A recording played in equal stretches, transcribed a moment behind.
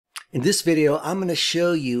In this video, I'm going to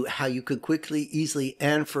show you how you can quickly, easily,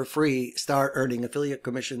 and for free start earning affiliate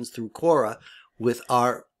commissions through Quora with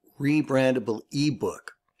our Rebrandable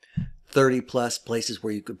ebook, 30 plus places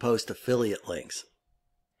where you could post affiliate links.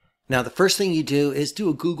 Now, the first thing you do is do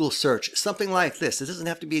a Google search, something like this. It doesn't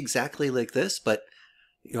have to be exactly like this, but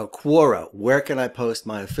Quora, where can I post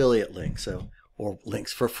my affiliate links? Or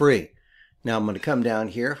links for free. Now I'm going to come down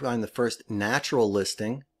here, find the first natural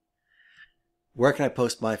listing. Where can I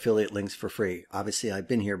post my affiliate links for free? Obviously, I've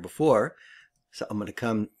been here before, so I'm going to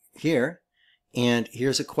come here, and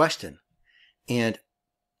here's a question. And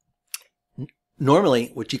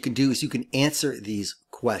normally, what you can do is you can answer these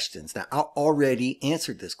questions. Now, I already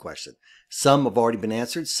answered this question. Some have already been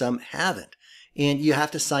answered, some haven't. And you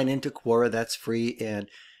have to sign into Quora. That's free, and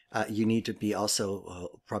you need to be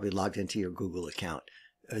also probably logged into your Google account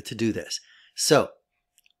to do this. So,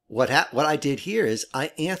 what I did here is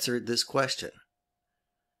I answered this question.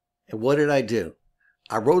 And what did I do?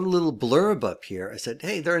 I wrote a little blurb up here. I said,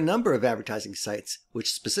 hey, there are a number of advertising sites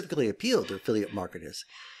which specifically appeal to affiliate marketers,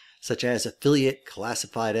 such as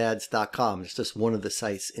classifiedsubmissions.com. It's just one of the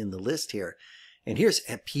sites in the list here. And here's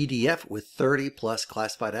a PDF with 30 plus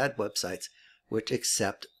classified ad websites which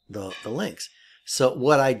accept the links. So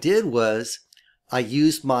what I did was I'd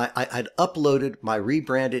uploaded my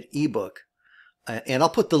rebranded ebook, and I'll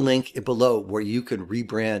put the link below where you can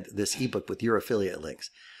rebrand this ebook with your affiliate links.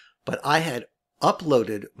 But I had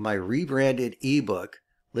uploaded my rebranded ebook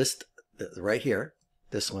list right here,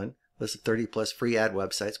 this one, list of 30 plus free ad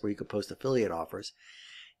websites where you can post affiliate offers.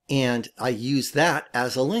 And I used that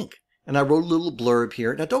as a link. And I wrote a little blurb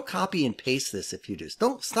here. Now, don't copy and paste this if you do.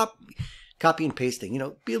 Don't stop copy and pasting.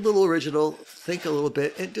 Be a little original, think a little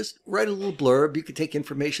bit, and just write a little blurb. You could take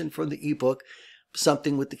information from the ebook,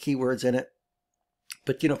 something with the keywords in it.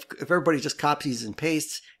 But, if everybody just copies and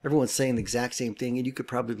pastes, everyone's saying the exact same thing, and you could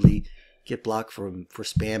probably get blocked for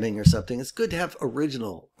spamming or something. It's good to have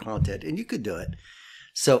original content, and you could do it.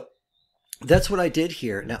 So that's what I did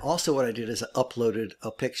here. Now, also what I did is I uploaded a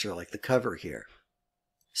picture like the cover here.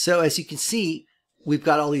 So as you can see, we've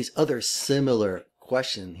got all these other similar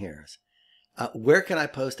questions here. Where can I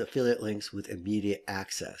post affiliate links with immediate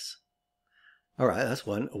access? All right, that's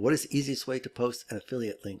one. What is the easiest way to post an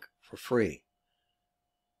affiliate link for free?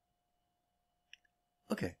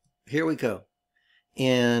 Okay, here we go.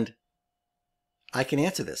 And I can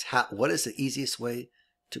answer this. What is the easiest way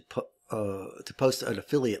to post an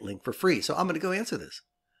affiliate link for free? So I'm going to go answer this.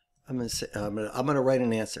 I'm going to write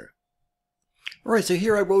an answer. All right, so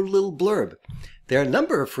here I wrote a little blurb. There are a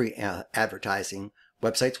number of free advertising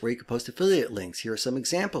websites where you can post affiliate links. Here are some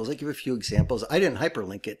examples. I give a few examples. I didn't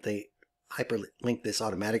hyperlink it. They hyperlink this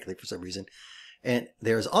automatically for some reason. And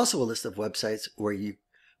there's also a list of websites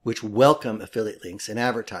which welcome affiliate links and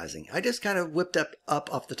advertising. I just kind of whipped up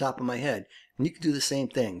off the top of my head. And you can do the same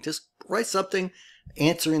thing. Just write something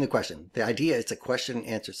answering the question. The idea is it's a question and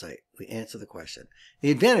answer site. We answer the question. The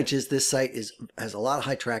advantage is this site has a lot of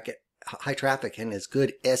high traffic and has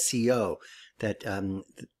good SEO, that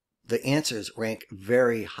the answers rank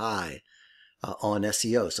very high on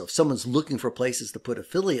SEO. So if someone's looking for places to put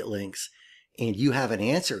affiliate links and you have an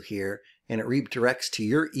answer here and it redirects to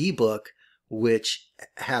your ebook, which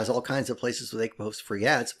has all kinds of places where they can post free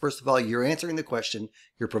ads. First of all, you're answering the question.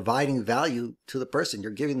 You're providing value to the person.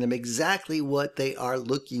 You're giving them exactly what they are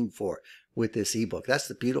looking for with this ebook. That's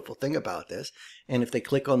the beautiful thing about this. And if they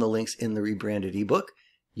click on the links in the rebranded ebook,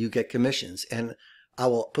 you get commissions. And I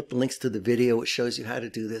will put the links to the video which shows you how to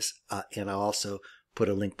do this. And I'll also put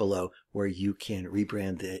a link below where you can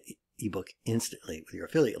rebrand the ebook instantly with your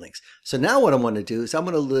affiliate links. So now what I'm going to do is I'm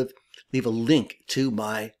going to leave a link to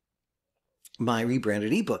my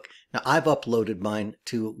rebranded ebook. Now I've uploaded mine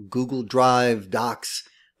to Google Drive, Docs.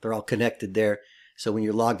 They're all connected there. So when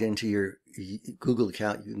you're logged into your Google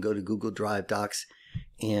account, you can go to Google Drive, Docs,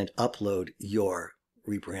 and upload your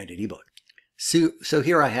rebranded ebook. So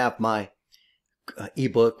here I have my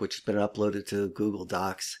ebook, which has been uploaded to Google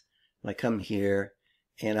Docs. And I come here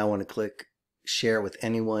and I want to click share with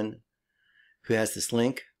anyone who has this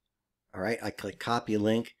link. All right, I click copy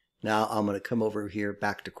link. Now I'm going to come over here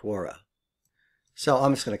back to Quora. So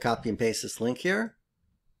I'm just going to copy and paste this link here.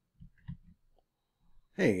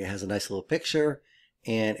 Hey, it has a nice little picture,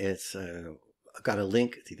 and it's got a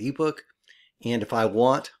link to the ebook. And if I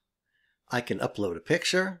want, I can upload a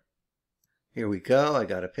picture. Here we go. I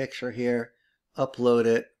got a picture here. Upload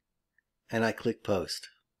it, and I click post.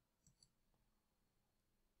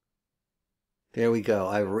 There we go.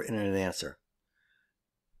 I've written an answer.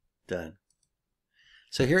 Done.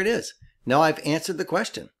 So here it is. Now I've answered the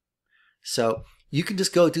question. So you can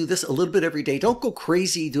just go do this a little bit every day. Don't go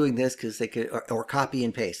crazy doing this because they could, or copy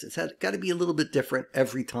and paste. It's got to be a little bit different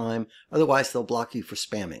every time. Otherwise, they'll block you for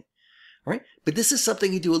spamming. All right. But this is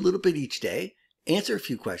something you do a little bit each day. Answer a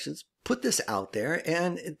few questions. Put this out there.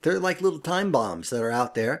 And they're like little time bombs that are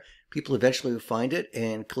out there. People eventually will find it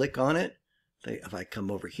and click on it. If I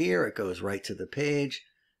come over here, it goes right to the page.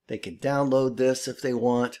 They can download this if they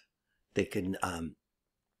want. They can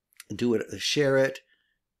do it, share it.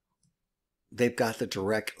 They've got the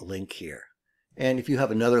direct link here. And if you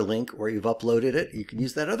have another link where you've uploaded it, you can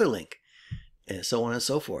use that other link, and so on and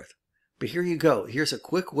so forth. But here you go. Here's a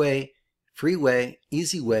quick way, free way,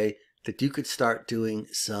 easy way that you could start doing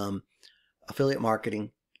some affiliate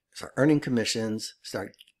marketing, start earning commissions,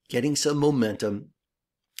 start getting some momentum,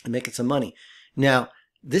 and making some money. Now,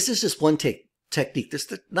 this is just one technique.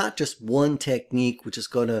 This is not just one technique which is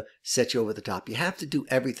going to set you over the top. You have to do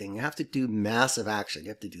everything. You have to do massive action. You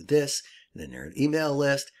have to do this, and then there's an email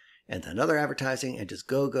list, and then other advertising, and just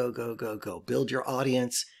go, go, go, go, go. Build your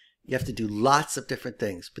audience. You have to do lots of different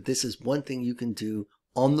things, but this is one thing you can do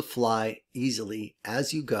on the fly, easily,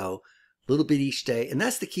 as you go, a little bit each day. And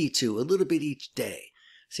that's the key too, a little bit each day.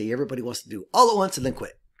 See, everybody wants to do all at once and then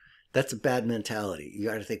quit. That's a bad mentality. You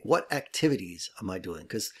got to think, what activities am I doing?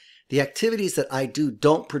 Because the activities that I do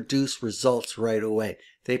don't produce results right away.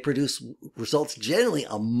 They produce results generally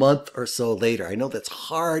a month or so later. I know that's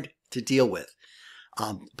hard to deal with,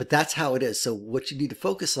 but that's how it is. So what you need to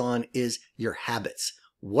focus on is your habits,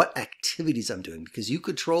 what activities I'm doing, because you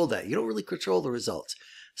control that. You don't really control the results.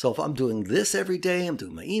 So if I'm doing this every day, I'm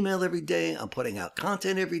doing my email every day, I'm putting out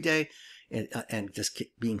content every day, and just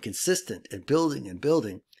being consistent and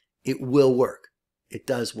building, it will work. It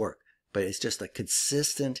does work, but it's just a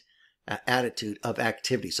consistent attitude of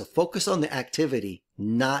activity. So focus on the activity,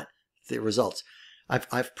 not the results.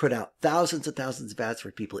 I've put out thousands and thousands of ads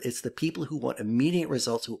for people. It's the people who want immediate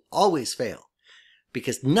results who always fail,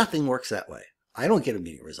 because nothing works that way. I don't get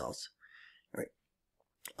immediate results. All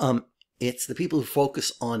right. It's the people who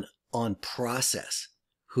focus on process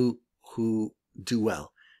who do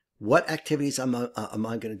well. What activities am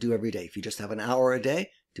I going to do every day? If you just have an hour a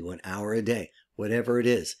day, do an hour a day, whatever it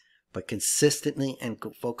is, but consistently, and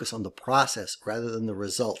focus on the process rather than the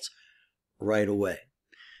results right away.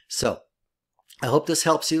 So I hope this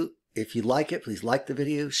helps you. If you like it, please like the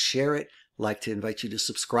video, share it. I'd like to invite you to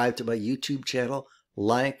subscribe to my YouTube channel,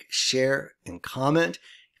 like, share, and comment.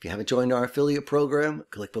 If you haven't joined our affiliate program,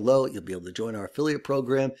 click below. You'll be able to join our affiliate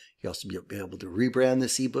program. You'll also be able to rebrand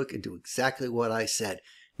this ebook and do exactly what I said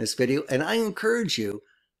in this video. And I encourage you,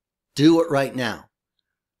 do it right now.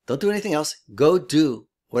 Don't do anything else. Go do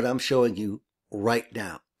what I'm showing you right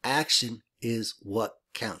now. Action is what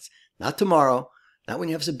counts. Not tomorrow, not when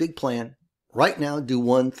you have some big plan. Right now, do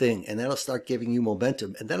one thing, and that'll start giving you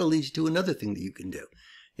momentum, and that'll lead you to another thing that you can do.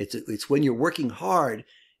 It's when you're working hard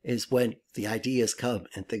is when the ideas come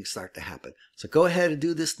and things start to happen. So go ahead and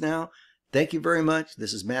do this now. Thank you very much.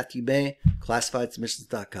 This is Matthew May,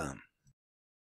 classifiedsubmissions.com.